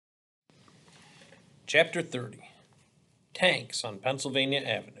Chapter 30. Tanks on Pennsylvania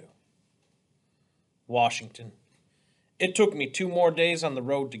Avenue. Washington. It took me 2 more days on the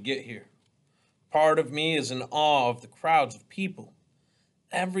road to get here. Part of me is in awe of the crowds of people.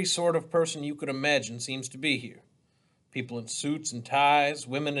 Every sort of person you could imagine seems to be here. People in suits and ties,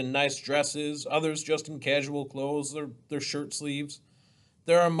 women in nice dresses, others just in casual clothes, their shirt sleeves.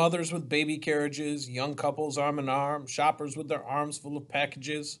 There are mothers with baby carriages, young couples arm in arm, shoppers with their arms full of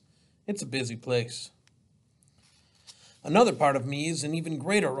packages. It's a busy place. Another part of me is in even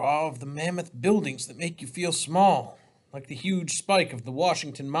greater awe of the mammoth buildings that make you feel small, like the huge spike of the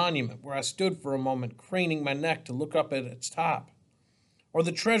Washington Monument where I stood for a moment craning my neck to look up at its top, or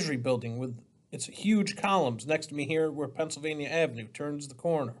the Treasury Building with its huge columns next to me here where Pennsylvania Avenue turns the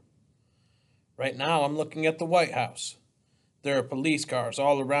corner. Right now I'm looking at the White House. There are police cars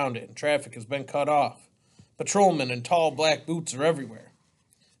all around it and traffic has been cut off. Patrolmen in tall black boots are everywhere.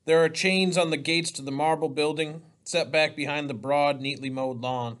 There are chains on the gates to the marble building, set back behind the broad, neatly mowed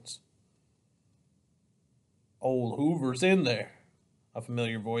lawns. "Old Hoover's in there," a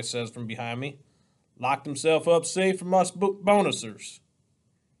familiar voice says from behind me. "Locked himself up safe from us bonusers."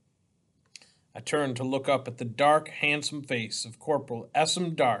 I turn to look up at the dark, handsome face of Corporal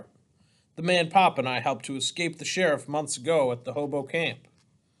S.M. Dart, the man Pop and I helped to escape the sheriff months ago at the hobo camp.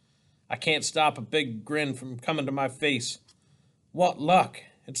 I can't stop a big grin from coming to my face. What luck!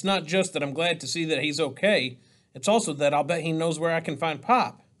 It's not just that I'm glad to see that he's okay, it's also that I'll bet he knows where I can find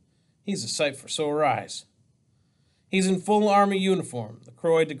Pop. He's a sight for sore eyes. He's in full army uniform, the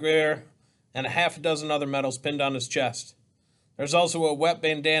Croix de Guerre, and a half a dozen other medals pinned on his chest. There's also a wet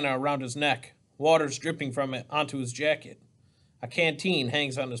bandana around his neck, water's dripping from it onto his jacket. A canteen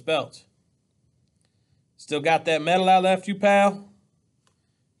hangs on his belt. "Still got that medal I left you, pal?"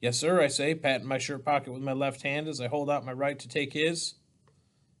 "Yes, sir," I say, patting my shirt pocket with my left hand as I hold out my right to take his.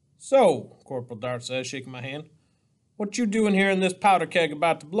 "So," Corporal Dart says, shaking my hand, "what you doing here in this powder keg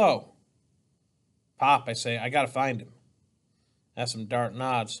about to blow?" "Pop," I say, "I gotta find him." S.M. Dart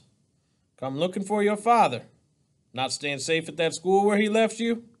nods. "Come looking for your father. Not staying safe at that school where he left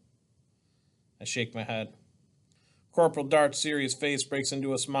you?" I shake my head. Corporal Dart's serious face breaks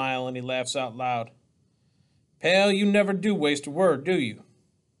into a smile and he laughs out loud. "Pal, you never do waste a word, do you?"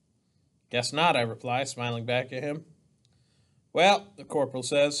 "Guess not," I reply, smiling back at him. "Well," the corporal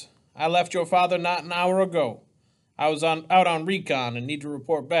says, "I left your father not an hour ago. I was out on recon and need to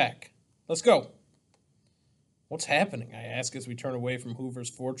report back. Let's go." "What's happening?" I ask as we turn away from Hoover's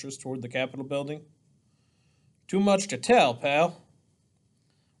fortress toward the Capitol building. "Too much to tell, pal."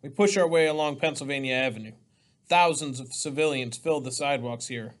 We push our way along Pennsylvania Avenue. Thousands of civilians fill the sidewalks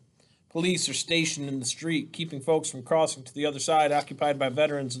here. Police are stationed in the street, keeping folks from crossing to the other side occupied by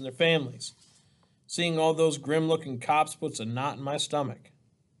veterans and their families. Seeing all those grim-looking cops puts a knot in my stomach.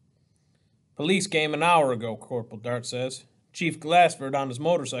 "Police came an hour ago," Corporal Dart says. "Chief Glassford on his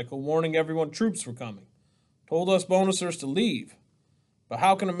motorcycle warning everyone troops were coming. Told us bonusers to leave. But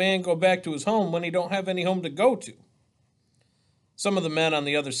how can a man go back to his home when he don't have any home to go to?" Some of the men on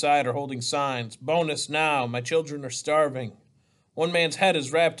the other side are holding signs. "Bonus now, my children are starving." One man's head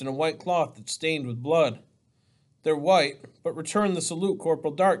is wrapped in a white cloth that's stained with blood. They're white, but return the salute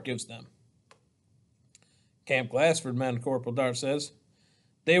Corporal Dart gives them. "Camp Glassford men," Corporal Dart says.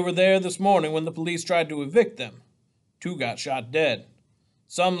 "They were there this morning when the police tried to evict them. 2 got shot dead.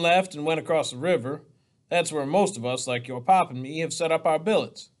 Some left and went across the river. That's where most of us, like your pop and me, have set up our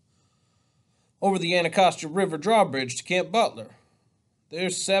billets. Over the Anacostia River drawbridge to Camp Butler.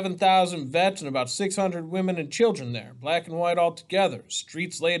 There's 7,000 vets and about 600 women and children there, black and white all together,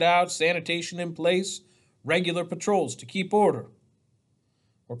 streets laid out, sanitation in place, regular patrols to keep order."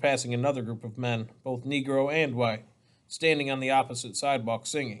 We're passing another group of men, both Negro and white, standing on the opposite sidewalk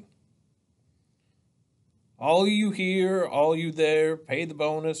singing. "All you here, all you there, pay the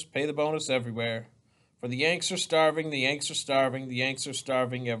bonus everywhere. For the Yanks are starving, the Yanks are starving, the Yanks are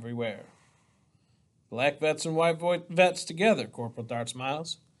starving everywhere." Black vets and white vets together, Corporal Dart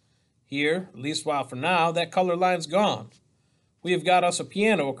smiles. "Here, at least while for now, that color line's gone. We have got us a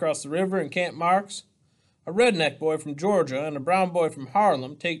piano across the river in Camp Marks. A redneck boy from Georgia and a brown boy from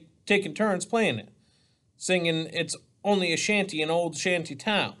Harlem taking turns playing it, singing 'It's Only a Shanty in Old Shanty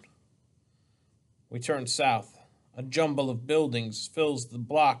Town.'" We turn south. A jumble of buildings fills the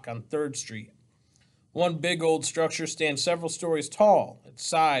block on 3rd Street. One big old structure stands several stories tall, its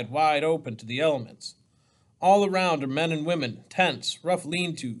side wide open to the elements. All around are men and women, tents, rough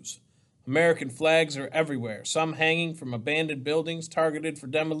lean-tos. American flags are everywhere, some hanging from abandoned buildings targeted for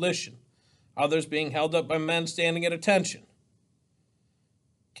demolition, others being held up by men standing at attention.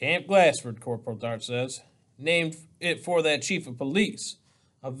 "Camp Glassford," Corporal Dart says. "Named it for that chief of police.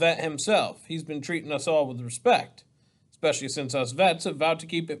 A vet himself, he's been treating us all with respect, especially since us vets have vowed to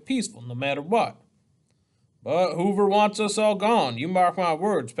keep it peaceful no matter what. But Hoover wants us all gone, you mark my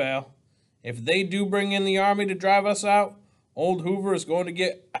words, pal. If they do bring in the army to drive us out, old Hoover is going to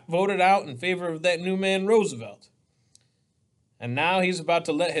get voted out in favor of that new man Roosevelt. And now he's about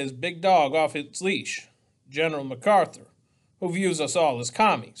to let his big dog off its leash, General MacArthur, who views us all as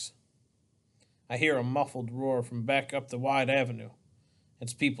commies. I hear a muffled roar from back up the wide avenue.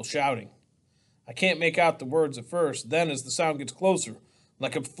 It's people shouting. I can't make out the words at first, then as the sound gets closer,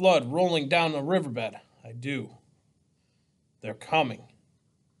 like a flood rolling down a riverbed, I do. They're coming.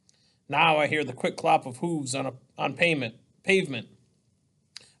 Now I hear the quick clop of hooves on pavement.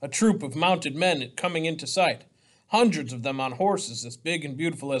 A troop of mounted men coming into sight, hundreds of them on horses as big and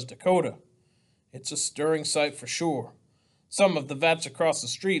beautiful as Dakota. It's a stirring sight for sure. Some of the vets across the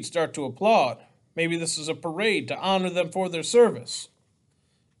street start to applaud. Maybe this is a parade to honor them for their service.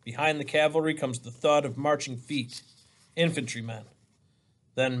 Behind the cavalry comes the thud of marching feet, infantrymen.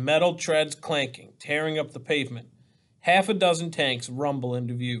 Then metal treads clanking, tearing up the pavement. Half a dozen tanks rumble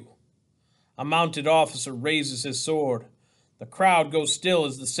into view. A mounted officer raises his sword. The crowd goes still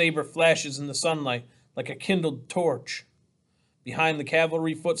as the saber flashes in the sunlight like a kindled torch. Behind the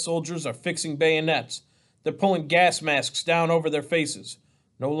cavalry, foot soldiers are fixing bayonets. They're pulling gas masks down over their faces,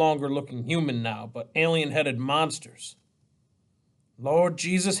 no longer looking human now, but alien-headed monsters. Lord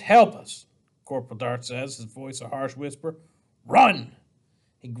Jesus, help us, Corporal Dart says, his voice a harsh whisper. Run!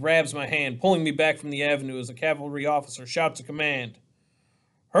 He grabs my hand, pulling me back from the avenue as a cavalry officer shouts a command.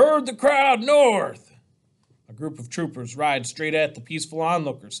 Herd the crowd north! A group of troopers ride straight at the peaceful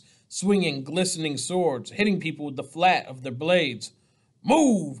onlookers, swinging glistening swords, hitting people with the flat of their blades.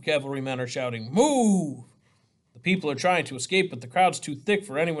 Move! Cavalrymen are shouting. Move! The people are trying to escape, but the crowd's too thick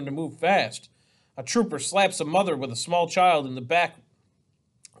for anyone to move fast. A trooper slaps a mother with a small child in the back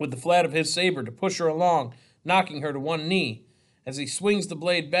with the flat of his saber to push her along, knocking her to one knee. As he swings the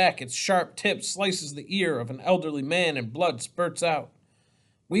blade back, its sharp tip slices the ear of an elderly man and blood spurts out.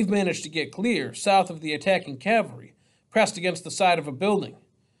 We've managed to get clear, south of the attacking cavalry, pressed against the side of a building.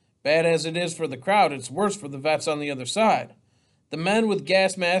 Bad as it is for the crowd, it's worse for the vets on the other side. The men with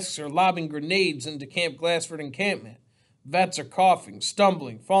gas masks are lobbing grenades into Camp Glassford encampment. Vets are coughing,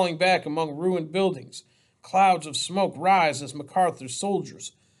 stumbling, falling back among ruined buildings. Clouds of smoke rise as MacArthur's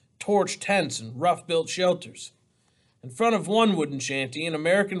soldiers torch tents and rough-built shelters. In front of one wooden shanty, an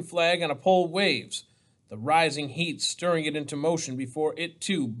American flag on a pole waves, the rising heat stirring it into motion before it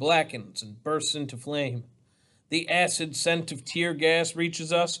too blackens and bursts into flame. The acid scent of tear gas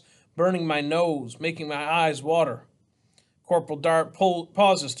reaches us, burning my nose, making my eyes water. Corporal Dart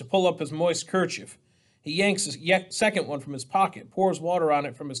pauses to pull up his moist kerchief. He yanks a second one from his pocket, pours water on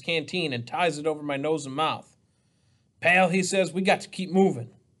it from his canteen, and ties it over my nose and mouth. Pal, he says, we got to keep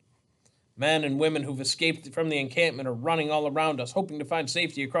moving. Men and women who've escaped from the encampment are running all around us, hoping to find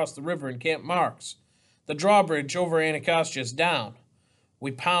safety across the river in Camp Marks. The drawbridge over Anacostia is down.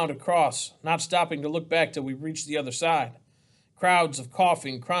 We pound across, not stopping to look back till we reach the other side. Crowds of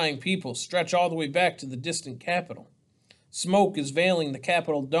coughing, crying people stretch all the way back to the distant capital. Smoke is veiling the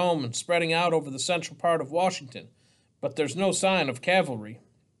Capitol dome and spreading out over the central part of Washington, but there's no sign of cavalry,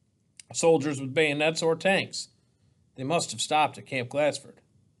 soldiers with bayonets, or tanks. They must have stopped at Camp Glassford.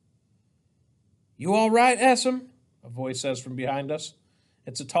 You all right, Essam? A voice says from behind us.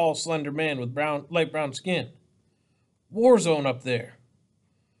 It's a tall, slender man with light brown skin. War zone up there.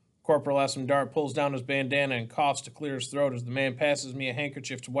 Corporal Essam Dart pulls down his bandana and coughs to clear his throat as the man passes me a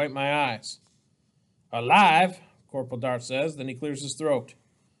handkerchief to wipe my eyes. Alive? Corporal Dart says, then he clears his throat.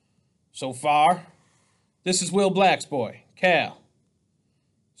 So far. This is Will Black's boy, Cal.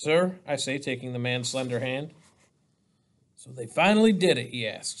 Sir, I say, taking the man's slender hand. So they finally did it, he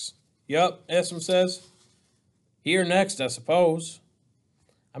asks. Yup, Essam says. Here next, I suppose.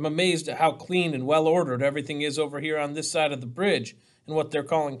 I'm amazed at how clean and well-ordered everything is over here on this side of the bridge in what they're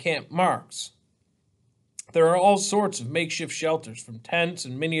calling Camp Marks. There are all sorts of makeshift shelters, from tents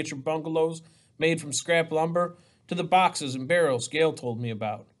and miniature bungalows made from scrap lumber to the boxes and barrels Gail told me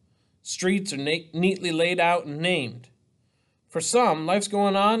about. Streets are neatly laid out and named. For some, life's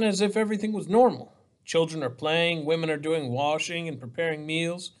going on as if everything was normal. Children are playing, women are doing washing and preparing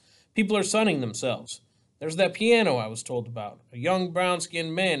meals. People are sunning themselves. There's that piano I was told about. A young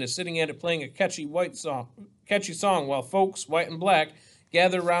brown-skinned man is sitting at it playing a catchy song while folks, white and black,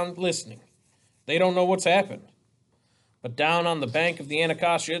 gather around listening. They don't know what's happened. But down on the bank of the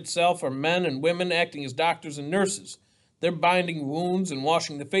Anacostia itself are men and women acting as doctors and nurses. They're binding wounds and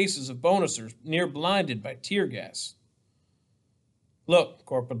washing the faces of bonusers near blinded by tear gas. Look,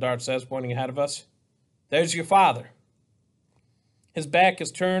 Corporal Dart says, pointing ahead of us. There's your father. His back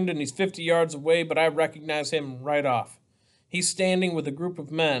is turned and he's 50 yards away, but I recognize him right off. He's standing with a group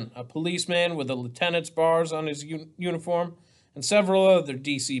of men, a policeman with a lieutenant's bars on his uniform, and several other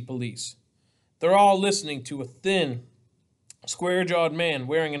D.C. police. They're all listening to a thin, square-jawed man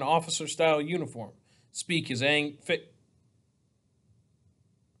wearing an officer-style uniform speak, his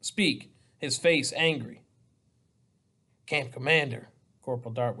face angry. "Camp Commander,"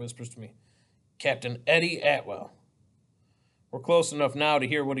 Corporal Dart whispers to me. "Captain Eddie Atwell." We're close enough now to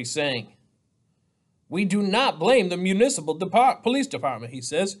hear what he's saying. "We do not blame the municipal police department," he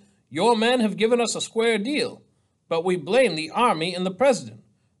says. "Your men have given us a square deal, but we blame the army and the president.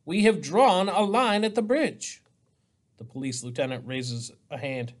 We have drawn a line at the bridge." The police lieutenant raises a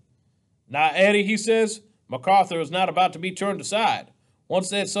hand. "Now, Eddie," he says, "MacArthur is not about to be turned aside. Once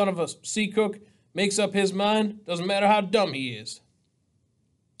that son of a sea cook makes up his mind, doesn't matter how dumb he is.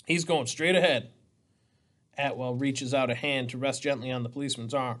 He's going straight ahead." Atwell reaches out a hand to rest gently on the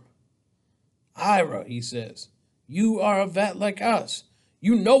policeman's arm. "Ira," he says, "you are a vet like us.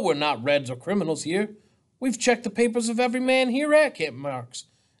 You know we're not Reds or criminals here. We've checked the papers of every man here at Camp Marks,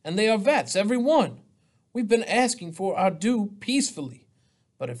 and they are vets, every one. We've been asking for our due peacefully,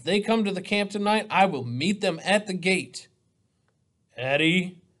 but if they come to the camp tonight, I will meet them at the gate."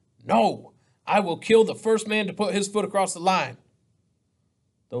 "Eddie?" "No, I will kill the first man to put his foot across the line."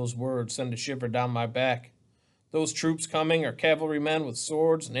 Those words send a shiver down my back. Those troops coming are cavalrymen with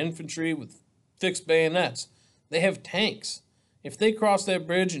swords and infantry with fixed bayonets. They have tanks. If they cross that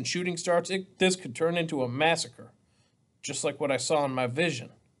bridge and shooting starts, this could turn into a massacre, just like what I saw in my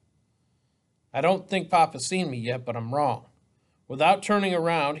vision. I don't think Pop has seen me yet, but I'm wrong. Without turning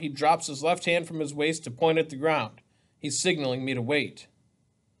around, he drops his left hand from his waist to point at the ground. He's signaling me to wait.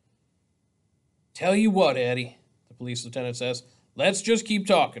 "Tell you what, Eddie," the police lieutenant says, "let's just keep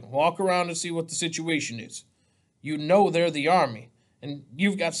talking. Walk around and see what the situation is. You know they're the army, and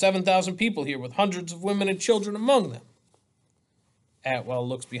you've got 7,000 people here with hundreds of women and children among them." Atwell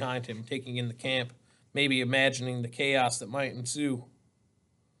looks behind him, taking in the camp, maybe imagining the chaos that might ensue.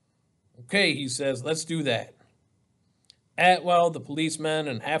 "Okay," he says, "let's do that." Atwell, the policemen,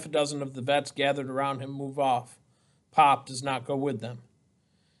 and half a dozen of the vets gathered around him move off. Pop does not go with them.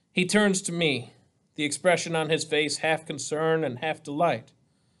 He turns to me, the expression on his face half concern and half delight.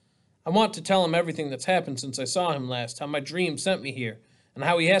 I want to tell him everything that's happened since I saw him last, how my dream sent me here, and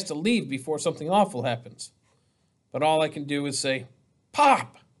how he has to leave before something awful happens. But all I can do is say,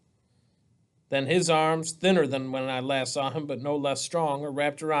 "Pop!" Then his arms, thinner than when I last saw him but no less strong, are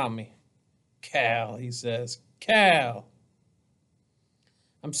wrapped around me. "Cal," he says, "Cal."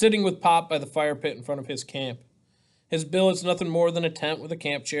 I'm sitting with Pop by the fire pit in front of his camp. His billet's nothing more than a tent with a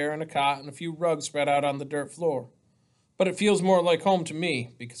camp chair and a cot and a few rugs spread out on the dirt floor. But it feels more like home to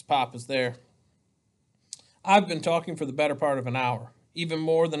me because Pop is there. I've been talking for the better part of an hour, even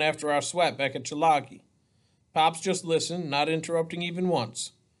more than after our sweat back at Chilagi. Pop's just listened, not interrupting even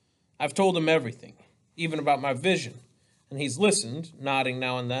once. I've told him everything, even about my vision, and he's listened, nodding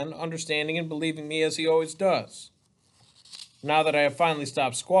now and then, understanding and believing me as he always does. Now that I have finally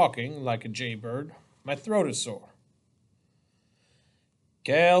stopped squawking like a jaybird, my throat is sore.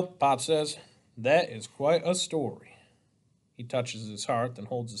 "Cal," Pop says, "that is quite a story." He touches his heart, then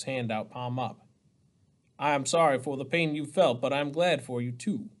holds his hand out, palm up. "I am sorry for the pain you felt, but I am glad for you,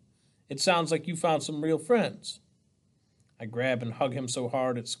 too. It sounds like you found some real friends." I grab and hug him so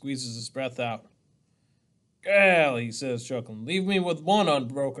hard it squeezes his breath out. "Cal," he says, chuckling, "leave me with one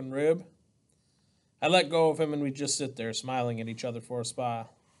unbroken rib." I let go of him and we just sit there, smiling at each other for a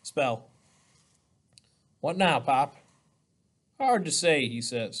spell. "What now, Pop?" "Hard to say," he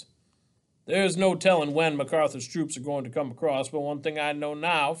says. "There's no telling when MacArthur's troops are going to come across, but one thing I know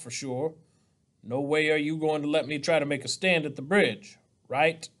now for sure. No way are you going to let me try to make a stand at the bridge,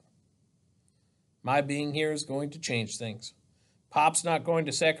 right?" My being here is going to change things. Pop's not going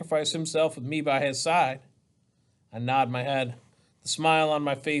to sacrifice himself with me by his side. I nod my head, the smile on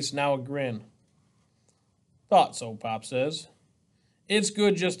my face now a grin. "Thought so," Pop says. "It's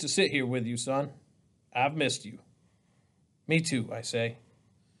good just to sit here with you, son. I've missed you." "Me too," I say.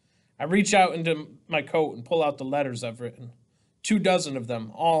 I reach out into my coat and pull out the letters I've written. 24 of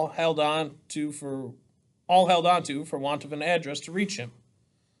them, all held on to for want of an address to reach him.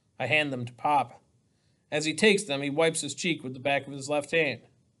 I hand them to Pop. As he takes them, he wipes his cheek with the back of his left hand.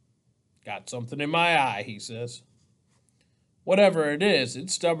 "Got something in my eye," he says. Whatever it is,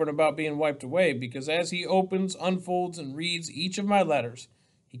 it's stubborn about being wiped away because as he opens, unfolds, and reads each of my letters,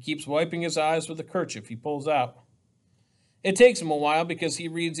 he keeps wiping his eyes with a kerchief he pulls out. It takes him a while because he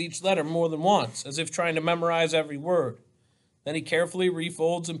reads each letter more than once, as if trying to memorize every word. Then he carefully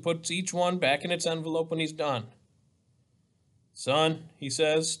refolds and puts each one back in its envelope when he's done. Son, he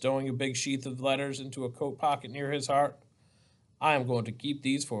says, stowing a big sheath of letters into a coat pocket near his heart, I am going to keep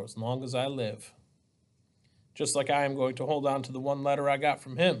these for as long as I live. Just like I am going to hold on to the one letter I got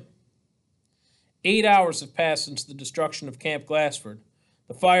from him. 8 hours have passed since the destruction of Camp Glassford.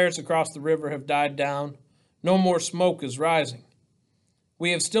 The fires across the river have died down. No more smoke is rising.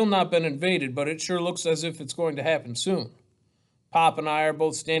 We have still not been invaded, but it sure looks as if it's going to happen soon. Pop and I are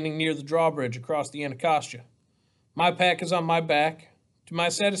both standing near the drawbridge across the Anacostia. My pack is on my back. To my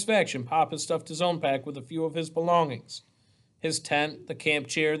satisfaction, Pop has stuffed his own pack with a few of his belongings. His tent, the camp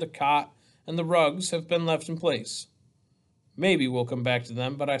chair, the cot, and the rugs have been left in place. Maybe we'll come back to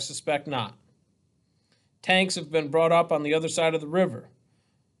them, but I suspect not. Tanks have been brought up on the other side of the river.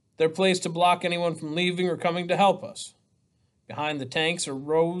 They're placed to block anyone from leaving or coming to help us. Behind the tanks are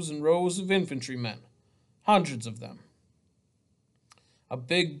rows and rows of infantrymen, hundreds of them. A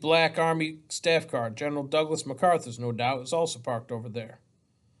big black Army staff car, General Douglas MacArthur's no doubt, is also parked over there.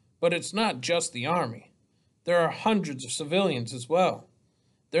 But it's not just the Army. There are hundreds of civilians as well.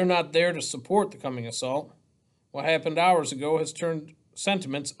 They're not there to support the coming assault. What happened hours ago has turned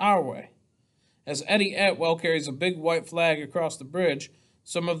sentiments our way. As Eddie Atwell carries a big white flag across the bridge,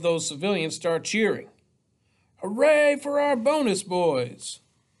 some of those civilians start cheering. Hooray for our bonus boys!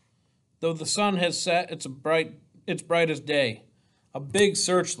 Though the sun has set, it's bright as day. A big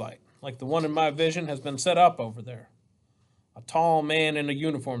searchlight, like the one in my vision, has been set up over there. A tall man in a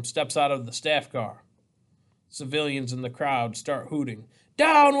uniform steps out of the staff car. Civilians in the crowd start hooting.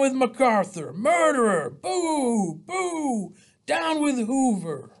 Down with MacArthur! Murderer! Boo! Boo! Down with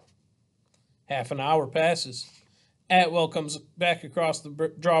Hoover! Half an hour passes. Atwell comes back across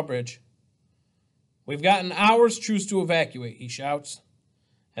the drawbridge. We've got an hour's truce to evacuate, he shouts.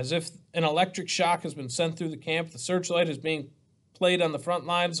 As if an electric shock has been sent through the camp, the searchlight is being played on the front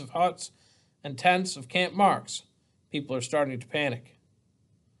lines of huts and tents of Camp Marks. People are starting to panic.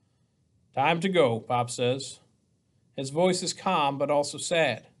 Time to go, Pop says. His voice is calm but also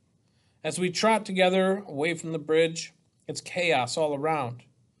sad. As we trot together away from the bridge, it's chaos all around.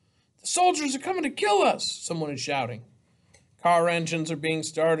 The soldiers are coming to kill us, someone is shouting. Car engines are being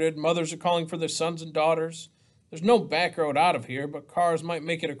started. Mothers are calling for their sons and daughters. There's no back road out of here, but cars might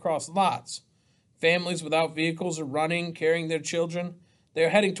make it across lots. Families without vehicles are running, carrying their children. They are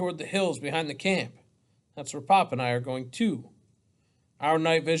heading toward the hills behind the camp. That's where Pop and I are going too. Our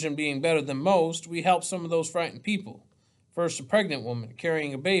night vision being better than most, we help some of those frightened people. First a pregnant woman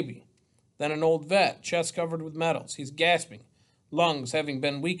carrying a baby. Then an old vet, chest covered with medals. He's gasping, lungs having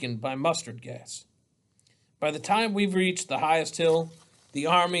been weakened by mustard gas. By the time we've reached the highest hill, the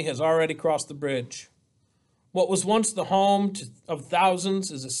Army has already crossed the bridge. What was once the home of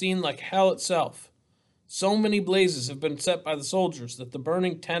thousands is a scene like hell itself. So many blazes have been set by the soldiers that the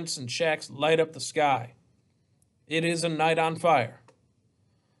burning tents and shacks light up the sky. It is a night on fire.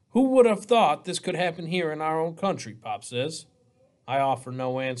 Who would have thought this could happen here in our own country, Pop says. I offer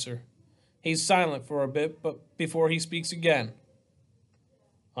no answer. He's silent for a bit, but before he speaks again.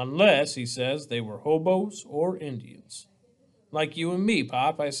 Unless, he says, they were hobos or Indians. Like you and me,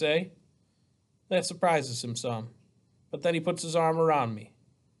 Pop, I say. That surprises him some. But then he puts his arm around me,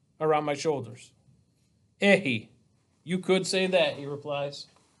 around my shoulders. Eh, you could say that, he replies.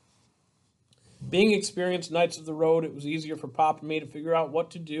 Being experienced knights of the road, it was easier for Pop and me to figure out what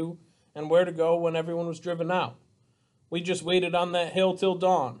to do and where to go when everyone was driven out. We just waited on that hill till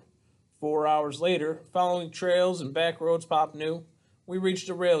dawn. 4 hours later, following trails and back roads Pop knew, we reached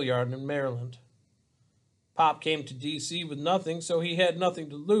a rail yard in Maryland. Pop came to D.C. with nothing, so he had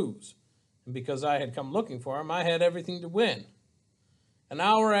nothing to lose. And because I had come looking for him, I had everything to win. An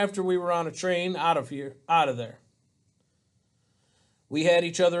hour after we were on a train out of there, we had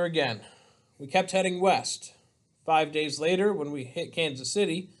each other again. We kept heading west. 5 days later, when we hit Kansas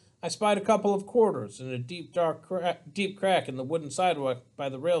City, I spied a couple of quarters and a deep crack in the wooden sidewalk by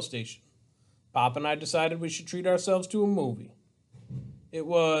the rail station. Pop and I decided we should treat ourselves to a movie. It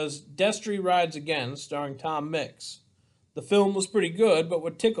was Destry Rides Again, starring Tom Mix. The film was pretty good, but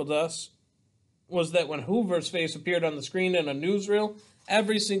what tickled us was that when Hoover's face appeared on the screen in a newsreel,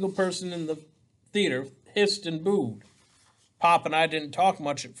 every single person in the theater hissed and booed. Pop and I didn't talk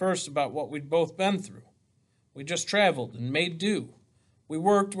much at first about what we'd both been through. We just traveled and made do. We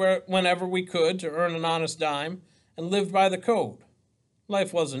worked whenever we could to earn an honest dime and lived by the code.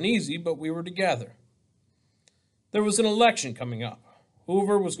 Life wasn't easy, but we were together. There was an election coming up.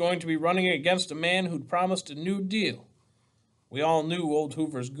 Hoover was going to be running against a man who'd promised a New Deal. We all knew old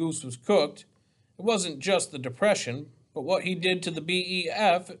Hoover's goose was cooked. It wasn't just the Depression, but what he did to the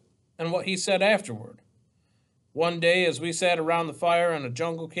BEF and what he said afterward. One day, as we sat around the fire in a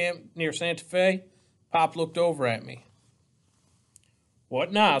jungle camp near Santa Fe, Pop looked over at me.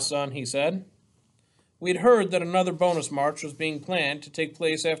 What now, son? He said. We had heard that another bonus march was being planned to take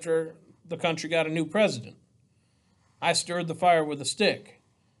place after the country got a new president. I stirred the fire with a stick.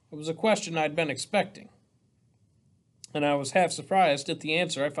 It was a question I'd been expecting, and I was half surprised at the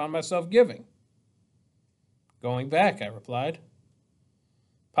answer I found myself giving. Going back, I replied.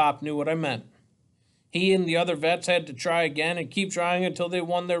 Pop knew what I meant. He and the other vets had to try again and keep trying until they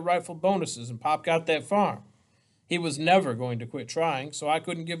won their rightful bonuses and Pop got that farm. He was never going to quit trying, so I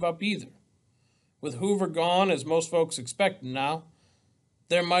couldn't give up either. With Hoover gone, as most folks expected now,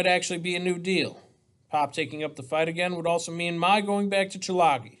 there might actually be a new deal. Pop taking up the fight again would also mean my going back to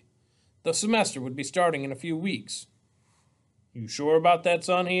Chilagi. The semester would be starting in a few weeks. You sure about that,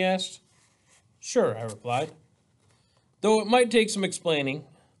 son? He asked. Sure, I replied. Though it might take some explaining,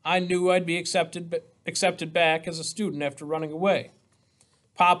 I knew I'd be accepted back as a student after running away.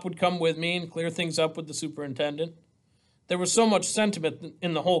 Pop would come with me and clear things up with the superintendent. There was so much sentiment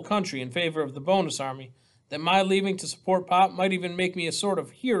in the whole country in favor of the bonus army that my leaving to support Pop might even make me a sort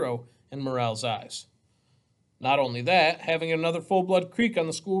of hero in Morrell's eyes. Not only that, having another full-blood Creek on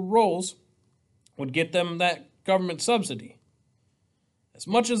the school rolls would get them that government subsidy. As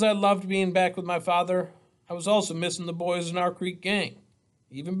much as I loved being back with my father, I was also missing the boys in our Creek gang,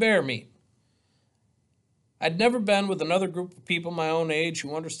 even Bear Meat. I'd never been with another group of people my own age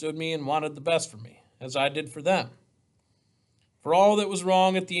who understood me and wanted the best for me, as I did for them. For all that was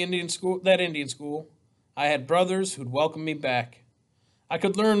wrong at the Indian school, I had brothers who'd welcome me back. I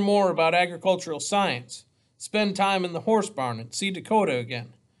could learn more about agricultural science, spend time in the horse barn, and see Dakota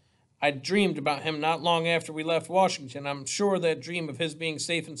again. I'd dreamed about him not long after we left Washington. I'm sure that dream of his being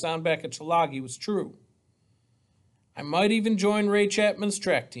safe and sound back at Chilagi was true. I might even join Ray Chapman's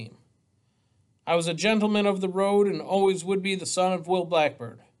track team. I was a gentleman of the road and always would be the son of Will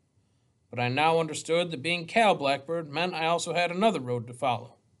Blackbird. But I now understood that being Cal Blackbird meant I also had another road to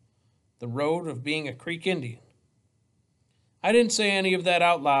follow. The road of being a Creek Indian. I didn't say any of that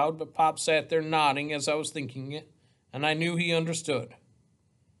out loud, but Pop sat there nodding as I was thinking it, and I knew he understood.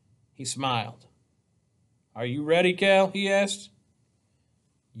 He smiled. Are you ready, Cal? He asked.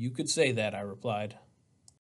 You could say that, I replied.